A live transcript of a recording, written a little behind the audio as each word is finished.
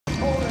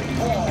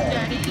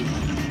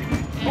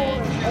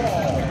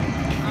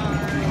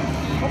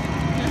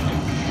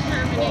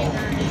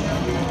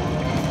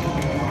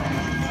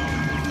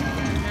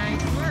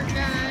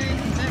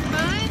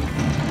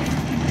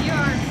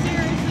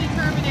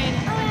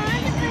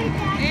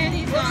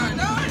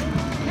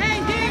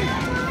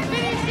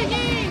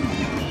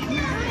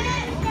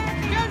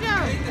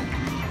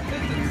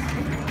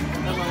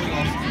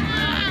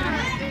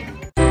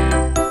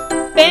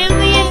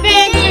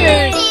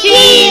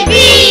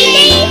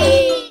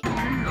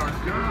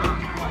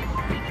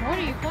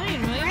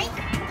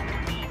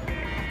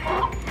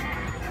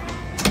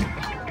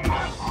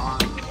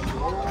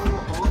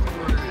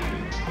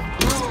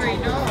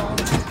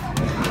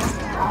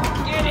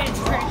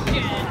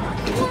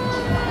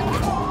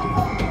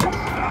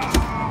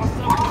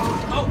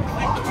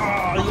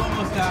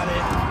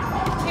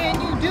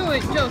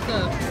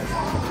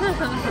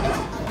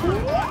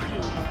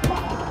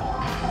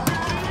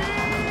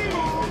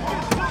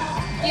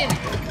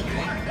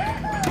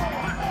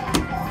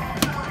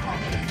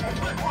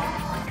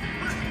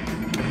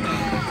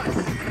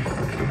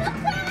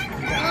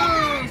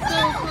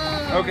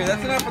Okay,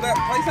 that's enough of that.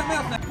 Play something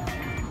else now.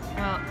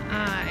 Well,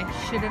 I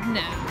should have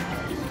known.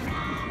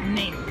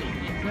 Nathan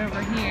is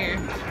over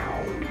here.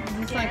 Is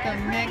this like a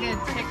mega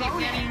ticket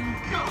getting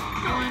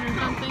one or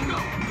something?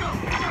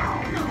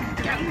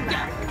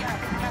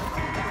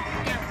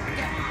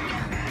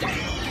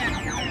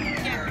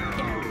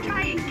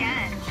 Try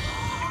again.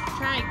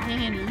 Try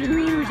again,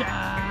 loser.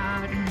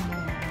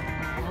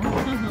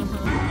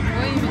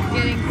 William is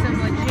getting some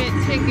legit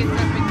tickets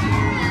up in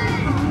here.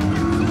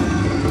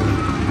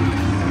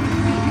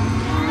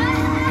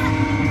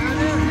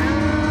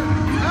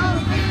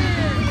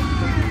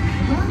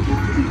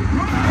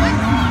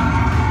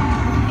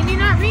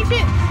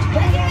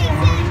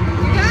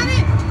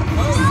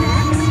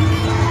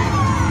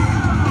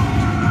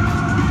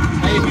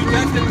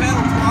 Touch the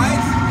pedal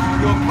twice,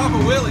 you'll pop a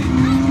wheelie.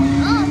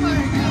 Oh my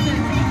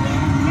goodness.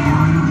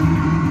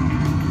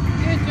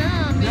 Good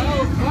job, man. No,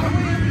 pop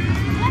it.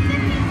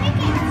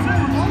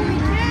 Holy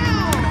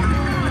cow.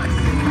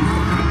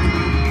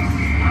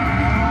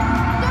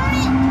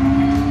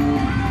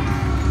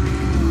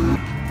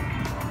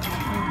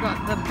 We've got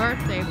the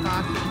birthday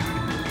posse.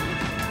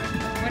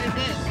 What is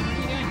this? What are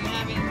you doing? You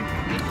having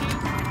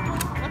issues?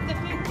 What the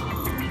heck?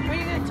 What are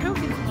you got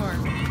tokens for?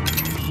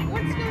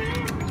 What's going on?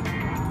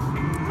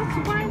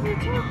 Why is there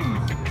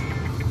tokens?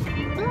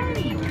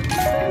 Bernie.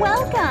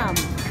 Welcome.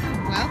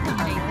 Welcome,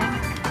 Nathan.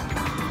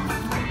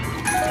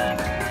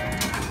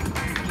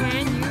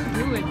 Can you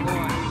do it,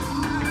 boy?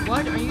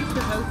 What are you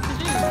supposed to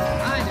do?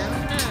 I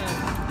don't know.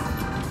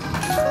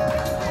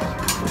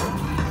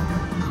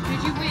 Did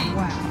you win?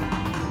 Wow.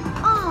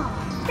 Oh,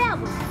 that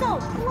was so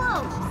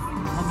close.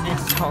 I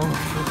missed all of it.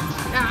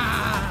 Ah!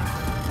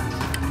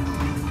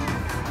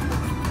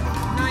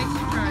 Nice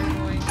try,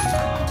 boy.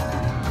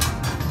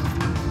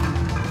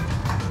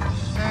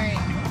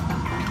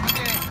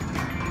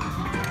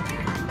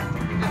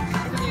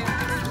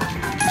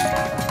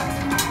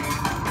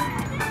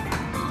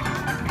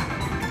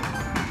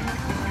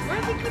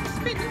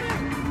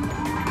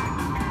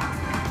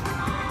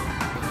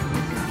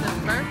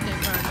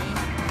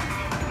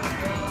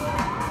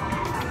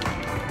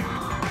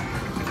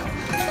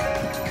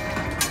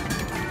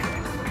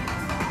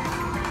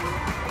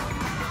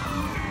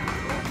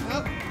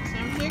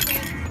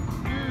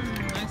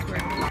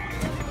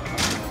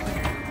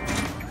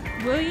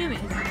 William is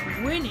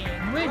winning.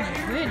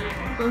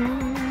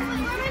 Boom.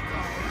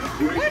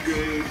 What?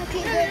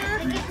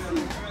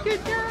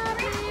 Good job,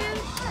 man.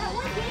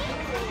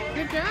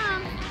 Good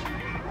job.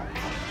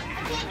 I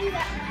can't do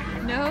that.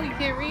 No, you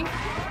can't reach?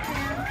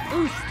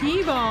 Ooh,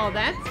 skee ball.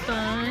 That's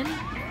fun.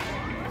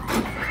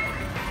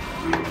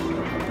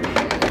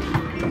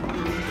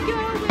 Go,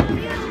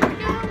 William.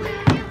 Go,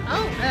 William.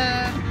 Oh,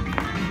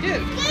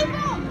 dude. Skee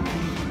ball.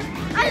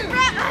 I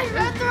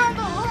ran through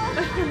the hole.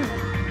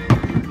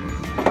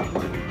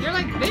 You're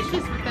like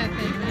vicious with that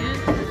thing, man.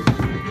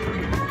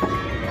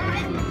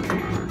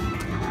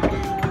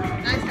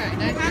 Nice try,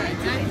 guys.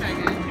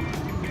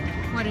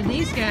 What are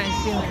these guys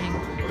doing?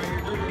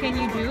 Can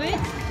you do it?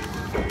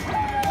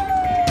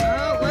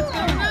 Oh, what's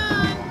going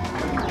on?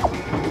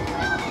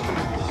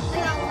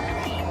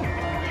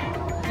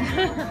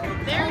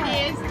 There it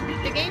is.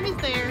 The game is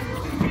there.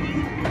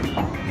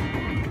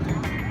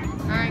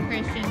 Alright,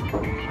 Christian.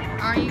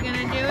 Are you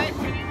gonna do it?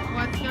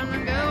 What's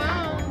gonna go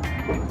on?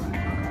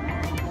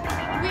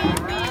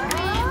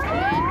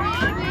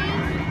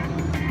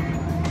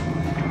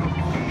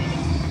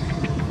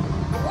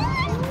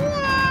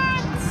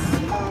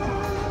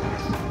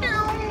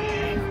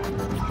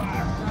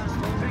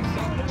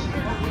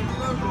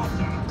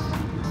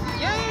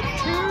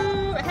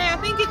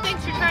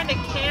 Trying to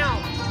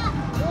count.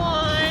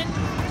 1,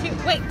 2,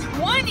 wait,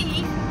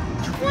 20?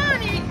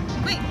 20?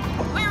 Wait,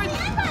 where is it?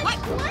 What?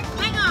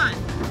 Hang on.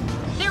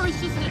 There was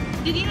just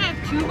did he have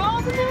 2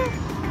 balls in there?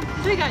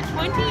 So he got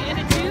 20 and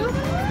a 2?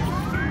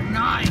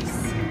 Nice.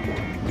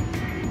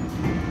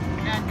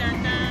 Dun, dun,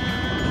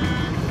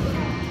 dun.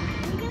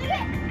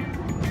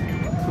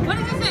 What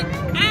does it say?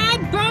 Add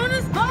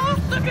bonus balls?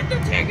 Look at the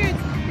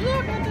tickets.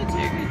 Look at the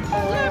tickets. Look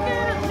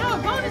at them. No,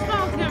 bonus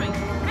balls coming.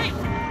 Hey.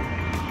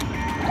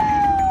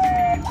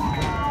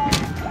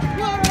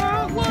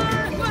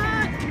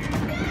 What?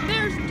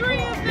 There's 3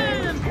 of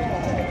them!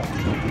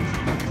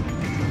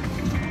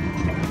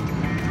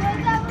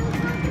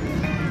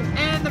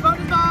 And the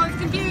bonus ball is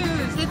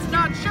confused. It's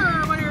not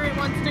sure where it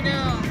wants to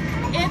go.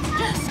 It's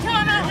just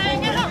gonna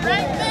hang out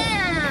right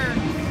there.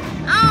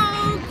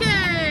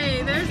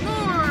 Okay, there's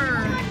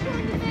more.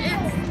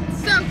 It's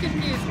so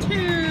confused. 2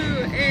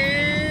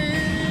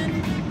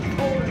 and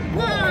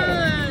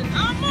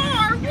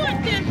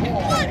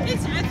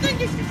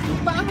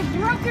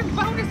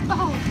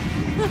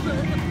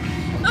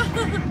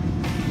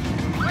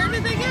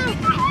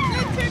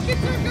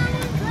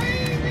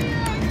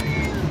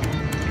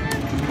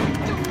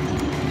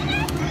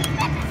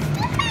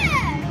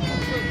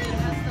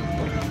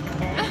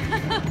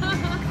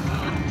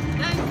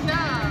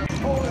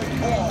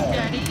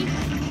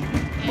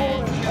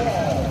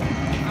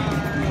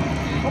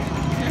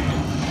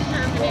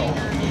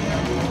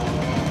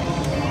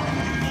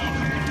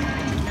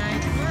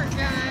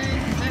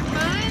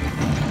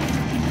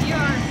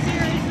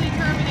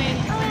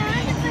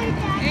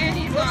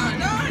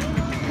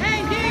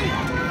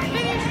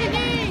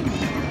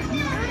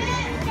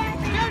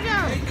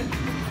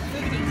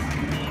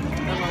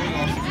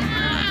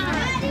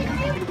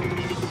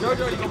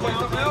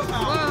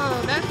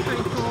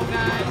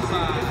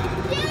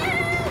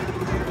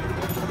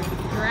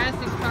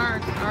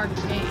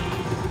arcade.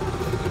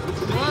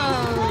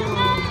 Whoa.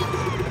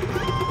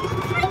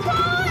 My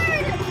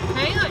card!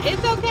 Hang on.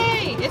 It's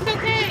okay. It's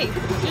okay.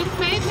 Just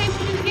pay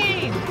attention to the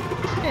game.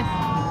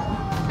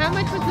 How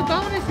much was the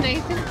bonus,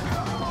 Nathan?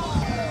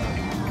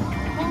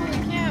 Holy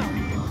cow.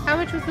 How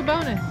much was the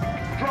bonus?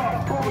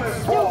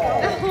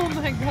 Oh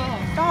my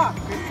god. Stop.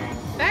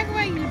 Back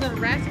away, you little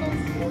rascals.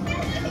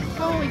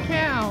 Holy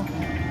cow.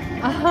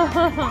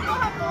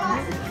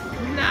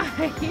 Nice.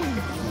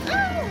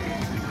 Oh,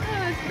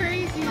 that's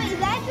crazy. Wait, is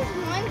that just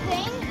one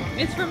thing?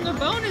 It's from the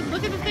bonus.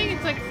 Look at the thing.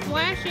 It's like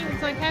flashing.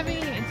 It's like having,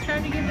 it's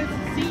trying to give us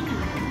a seed.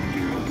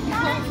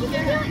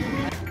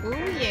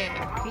 Oh yeah.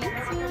 Pizza.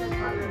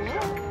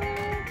 Whoa.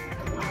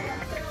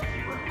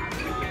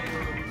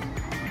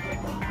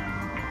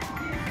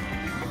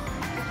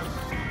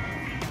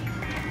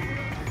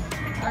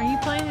 Are you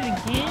playing it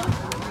again?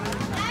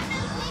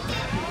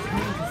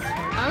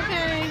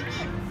 Okay.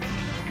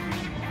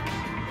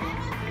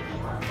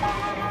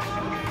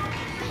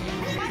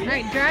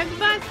 Alright, drive the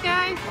bus,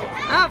 guys.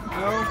 Oh,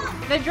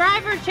 the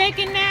driver's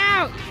checking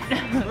out.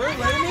 Let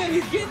him in.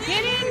 He's getting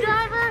Get in,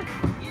 driver.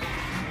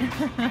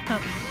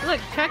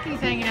 Look, Chucky's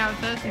hanging out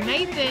with us.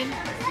 Nathan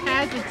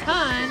has a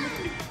ton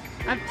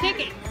of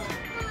tickets.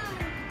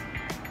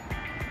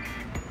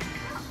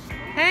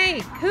 Hey,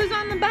 who's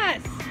on the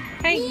bus?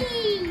 Hey,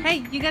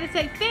 hey, you gotta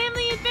say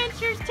Family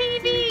Adventures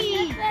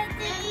TV.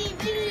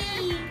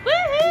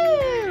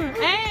 Woohoo!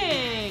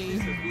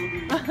 Hey.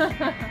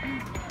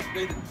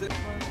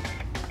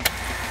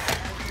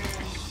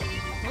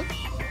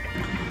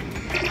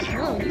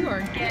 Oh, you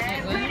are getting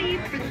it,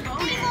 William.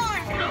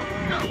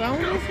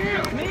 Bonus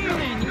round?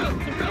 Man, you got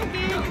some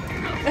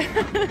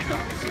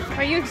tickets.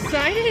 Are you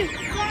excited?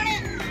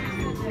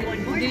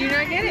 Did you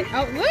not get it?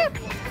 Oh, look!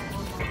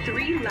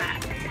 3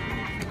 laps.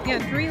 You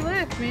got 3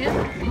 left,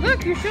 man.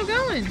 Look, you're still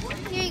going.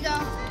 Here you go.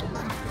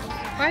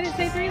 Why did it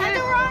say 3 Had to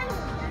left?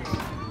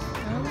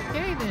 run.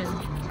 Okay, then.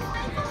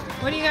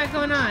 What do you got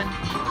going on?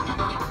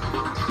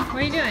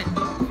 What are you doing?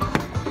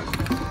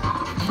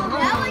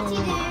 Now what you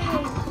do?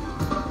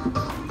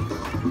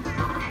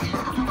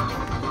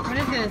 What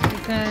is this? It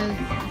says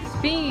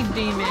Speed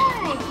Demon.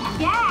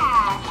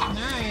 Yeah.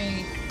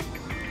 Nice.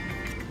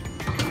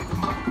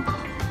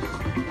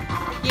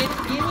 Get it,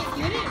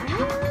 get it.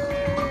 Woo.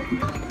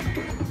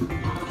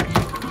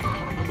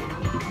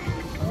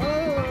 Oh,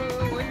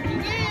 what did you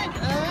get?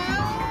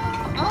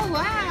 Oh,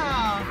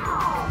 wow.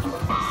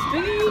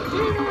 Speed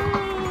Demon.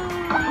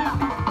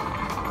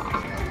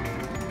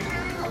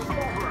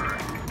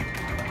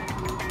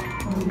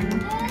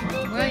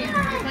 William,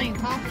 you playing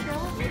Paw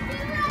Patrol?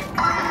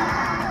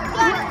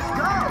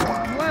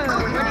 Whoa,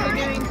 what are you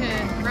doing to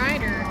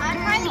Ryder? I'm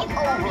trying to get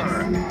over.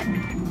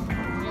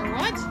 You're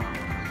what?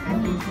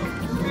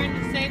 Trying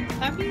to save the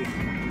puppies?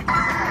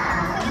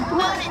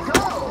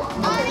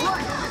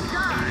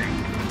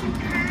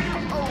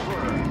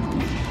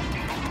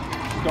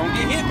 Don't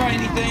get hit by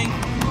anything.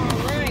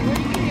 Alright, what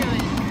are you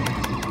doing?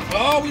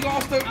 Oh, we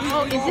lost it.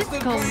 Oh, is this the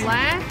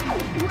last?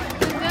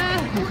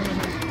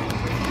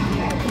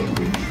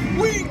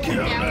 We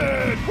killed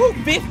it. Woo,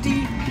 50.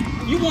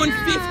 You won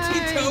 50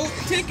 tickets,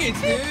 50 dude. tickets!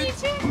 There you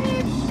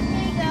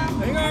go.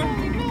 There you go.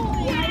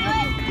 Holy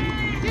moly!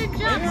 Good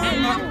job,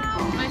 Hang man. on.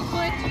 My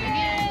foot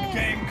again.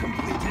 Game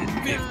completed.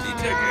 50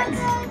 tickets.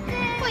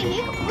 Wait, he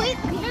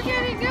completely. Look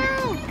at it go!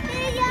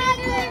 He got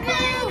tickets.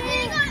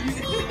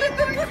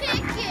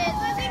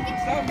 I think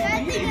it's Stop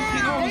beating.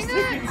 Get all Hang these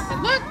tickets. on.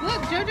 Look,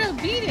 JoJo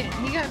beat it.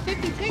 He got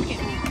 50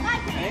 tickets.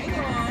 Hang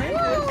on.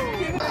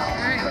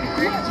 Alright,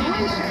 we're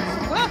finish.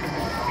 Whoa!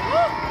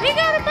 Oh, he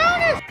got a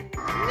bonus!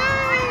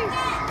 Nice!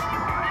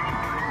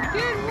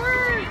 Good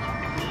work!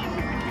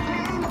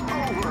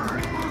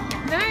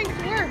 Nice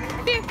work!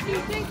 50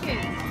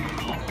 tickets!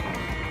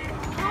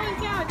 Holy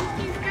cow, it just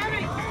keeps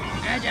coming!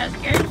 It just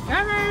keeps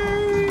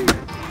coming!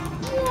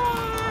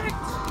 What?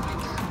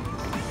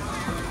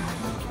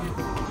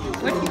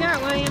 What you got,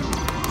 William?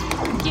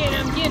 Get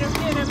him, get him,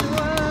 get him!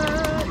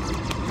 What?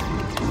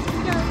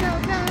 Go, go,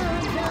 go,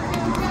 go,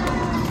 go, go!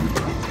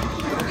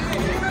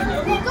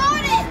 He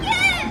got it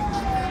again.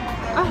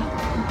 Oh,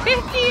 50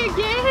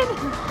 again?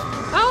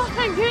 Oh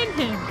my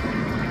goodness.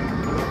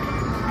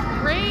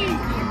 Crazy.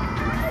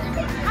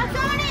 I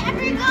got it. I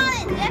forgot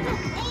it. That's a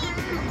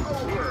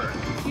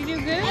 8. You do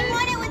I good?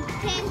 won it with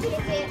 10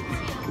 tickets.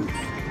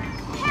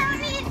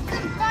 Apparently it's the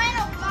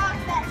final box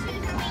that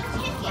shoots me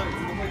tickets.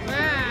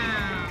 Wow.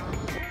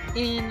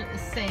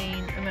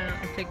 Insane amount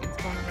of tickets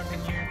going on up in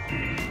here.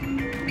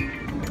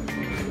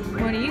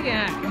 What do you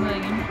got,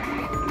 William?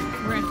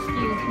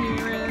 Rescue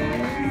heroes.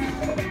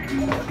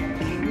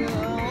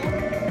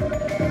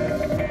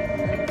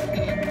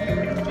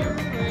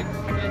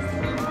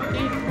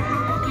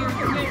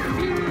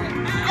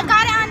 I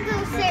got it on the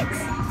 6.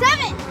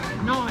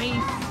 7.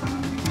 Nice.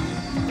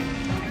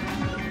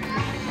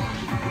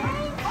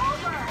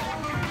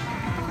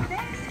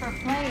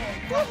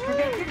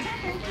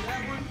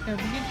 Don't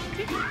forget your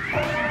ticket.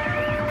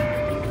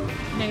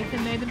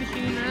 Nathan made the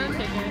machine run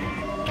ticket.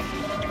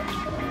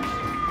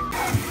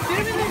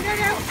 Shoot him in there,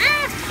 JoJo!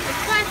 Ah! It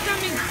flashed on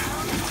me!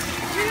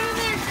 Shoot him in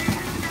there!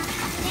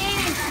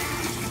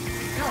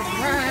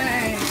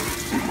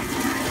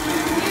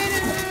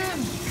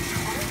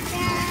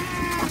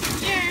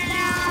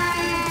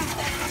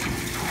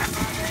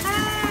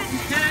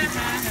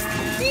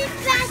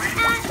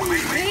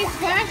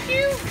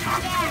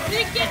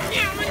 Did it get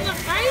down in the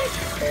face?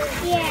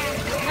 Yeah.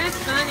 That's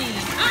funny.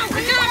 Oh,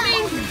 it got me!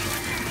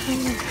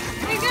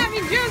 It got me,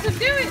 Joseph,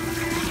 do it!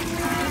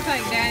 Looks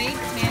like Daddy,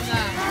 hands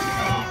up.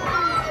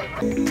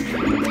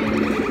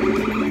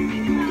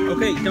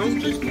 Okay, don't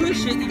just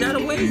push it. You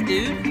gotta wait,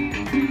 dude.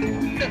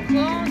 It's a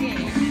claw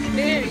game.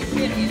 Very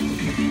serious.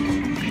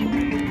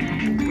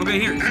 Okay,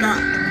 here, stop.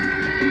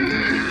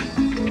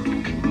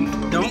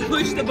 Don't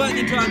push the button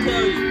until I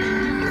tell you.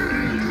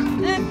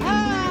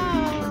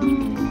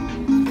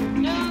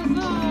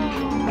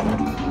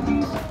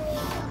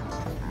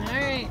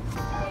 Alright.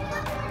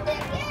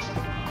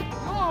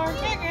 More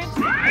tickets.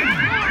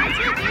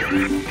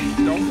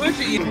 Don't push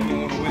it. You don't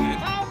want to win it.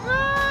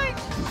 Alright.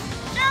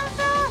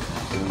 Joseph!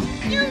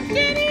 You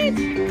did it!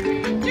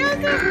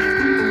 Joseph!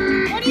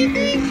 What do you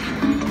think?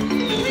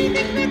 What do you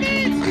think about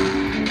this?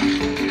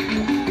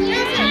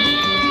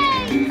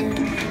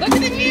 Joseph! Look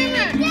at the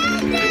camera!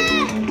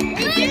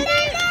 We did it!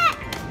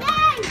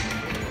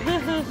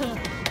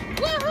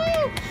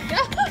 Woohoo!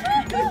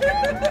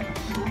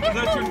 Is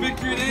that your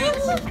victory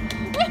dance?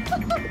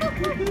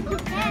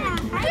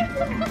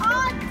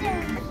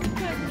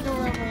 That's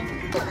adorable.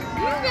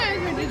 You guys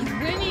are just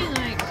winning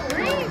like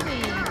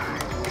crazy.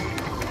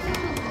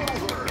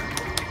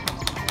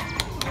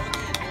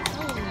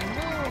 Holy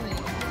moly.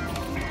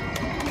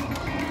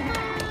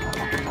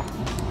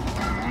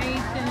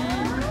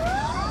 Nathan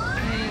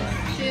is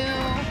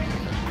still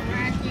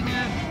racking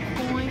up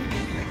points.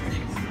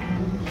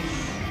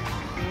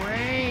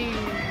 Great.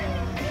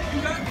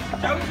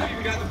 Joseph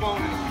even got the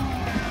bonus.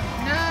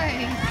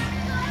 Nice.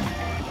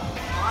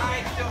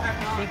 I still have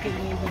not.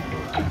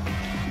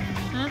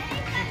 Huh?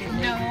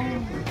 No.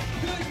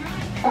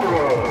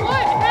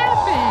 What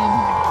happened?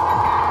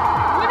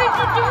 What did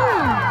you do?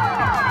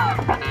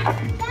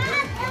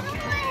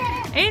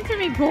 Answer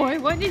me, boy.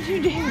 What did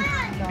you do?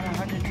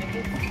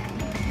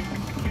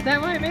 Is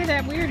that why it made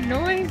that weird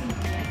noise?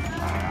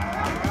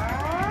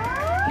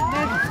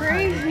 That's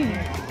crazy.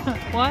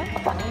 What?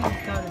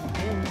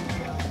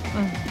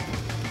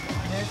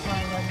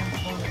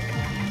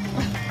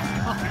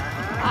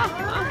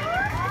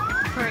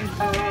 Crazy.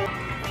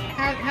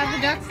 How'd the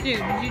ducks do?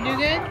 Did you do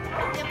good?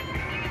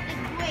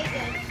 Way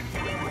good.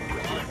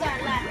 Got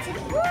a lot of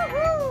tickets.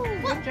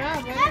 Woohoo! Good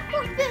job, That's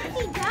for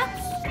 50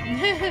 ducks.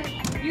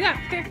 buddy. You got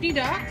 50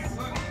 ducks?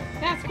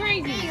 That's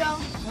crazy. There you go.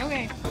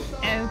 Okay.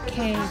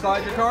 Okay.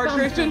 Slide your card,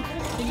 Christian.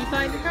 Did you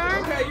slide your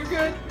card? Okay, you're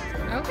good.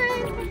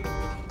 Okay.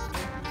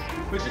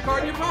 Put your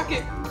card in your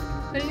pocket.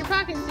 Put it in your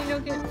pocket so you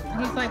don't get...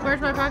 He's like,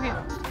 where's my pocket?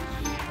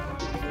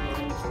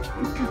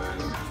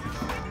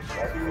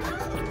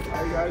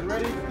 Are you guys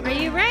ready? Are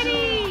you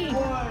ready?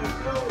 1,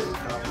 2.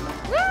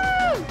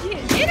 Woo!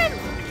 Hit him!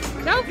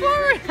 Go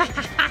forward!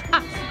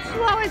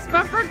 Slowest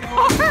bumper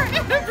car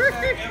ever!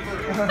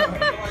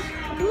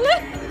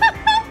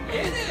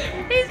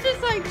 He's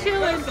just like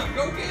chilling.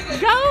 Go get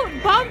it. Go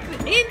bump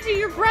into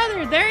your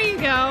brother. There you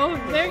go.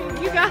 There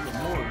you got.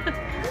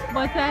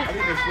 What's that?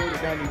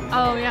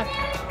 Oh yeah.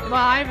 Well,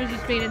 I was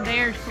just being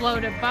they're slow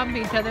to bump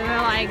each other.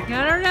 They're like,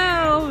 I don't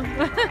know.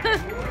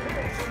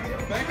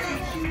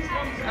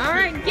 All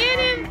right, get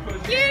him!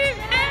 Get him!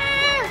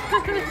 Ah!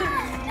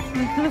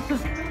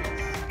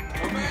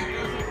 Go back,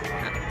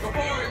 Joseph. Go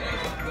forward,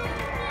 Joseph.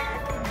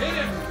 Hit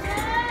him.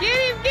 Get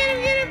him! Get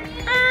him!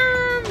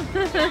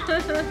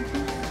 Get him!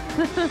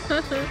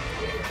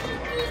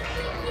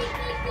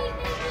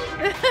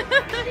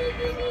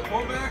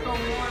 Pull back on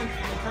one so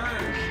you can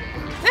turn.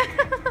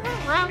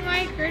 Wrong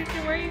way,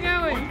 Christian. Where are you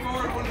going? One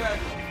forward, one back.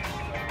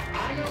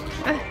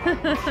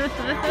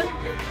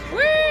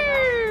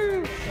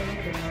 Woo!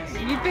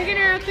 You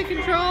figuring out the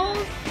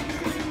controls?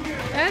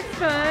 That's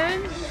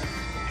fun.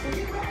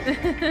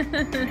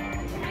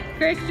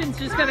 Christian's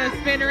just gonna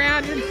spin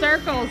around in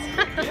circles.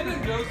 Get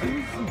him,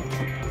 Joseph.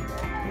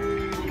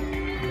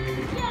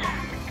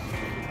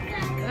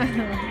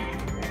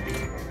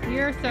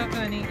 You're so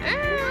funny.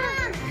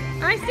 Ah,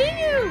 I see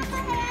you.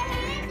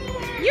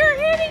 You're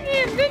hitting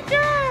him. Good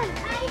job.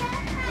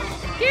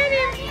 Get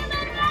him.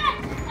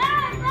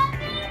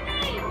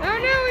 Oh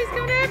no, he's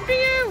coming after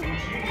you.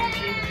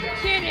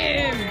 Get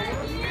him.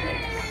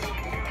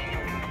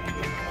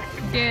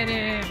 Get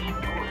him.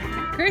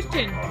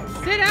 Christian,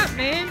 sit up,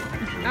 man.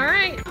 All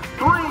right.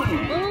 Boom.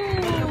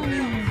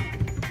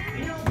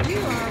 You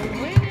are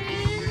winning.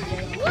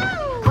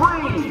 Woo!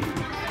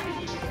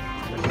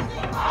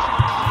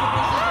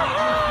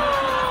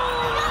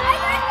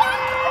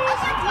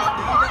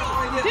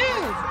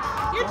 Dude,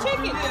 your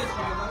ticket.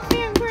 Get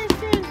him,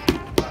 Christian.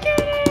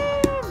 Get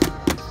him.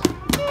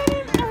 Get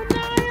him.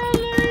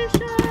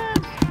 Annihilation.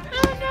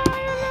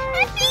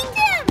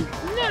 Annihilation.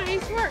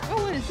 Nice work.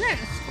 Oh, what is that?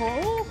 A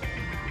skull?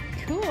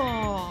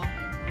 Cool.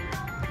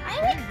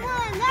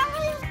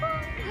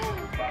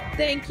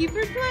 Thank you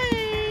for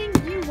playing.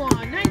 You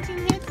won 19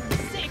 hits and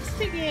 6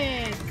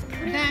 tickets.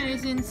 That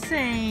is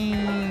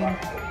insane.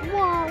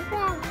 Wow,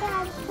 wow,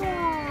 wow,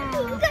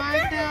 wow.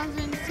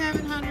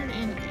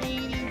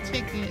 5,780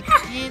 tickets.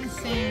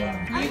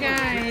 Insane. You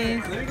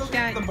guys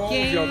got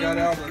game.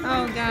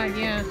 Oh, God,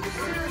 yeah.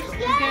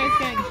 You guys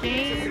got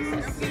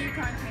games.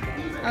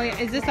 Oh yeah,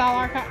 is this all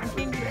our cotton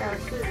candy? Or...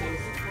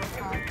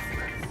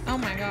 Oh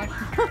my gosh.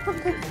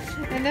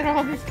 And then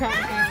all this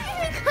cotton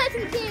candy.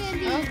 Cotton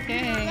candy.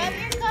 Okay. Grab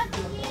your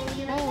cotton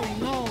candy. Holy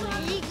moly.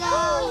 There you go.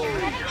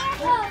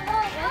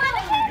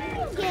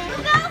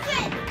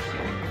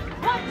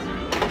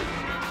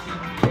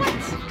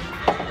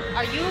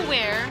 Are you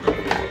aware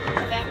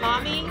that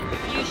Mommy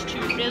used to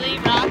really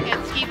rock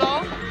at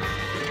skee-ball?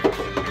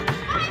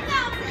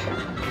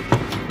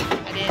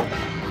 I did.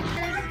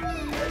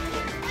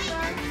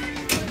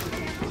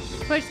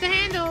 Push the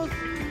handles.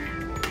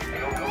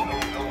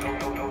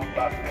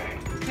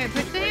 Okay,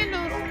 push the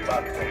handles.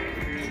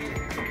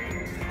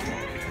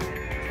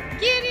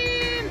 Get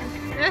him!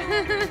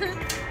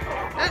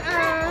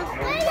 Uh-oh.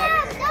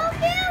 William, don't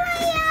fear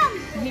William.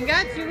 He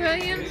got you,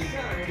 William.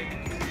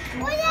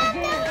 William,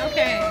 don't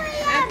Okay.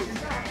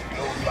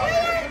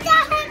 William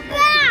got him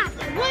back.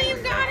 William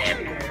got him.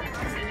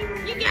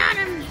 You got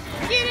him.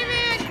 Get him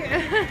back.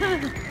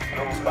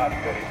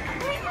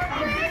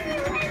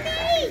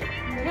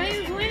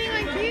 William's winning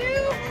like you?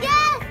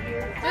 Yes.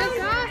 That's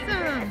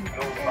awesome.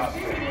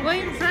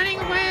 William's running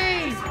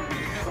away.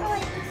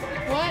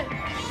 What?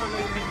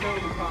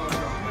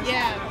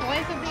 Yeah,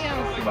 play something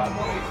else.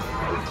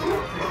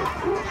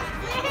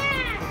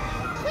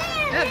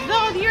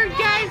 Oh, you're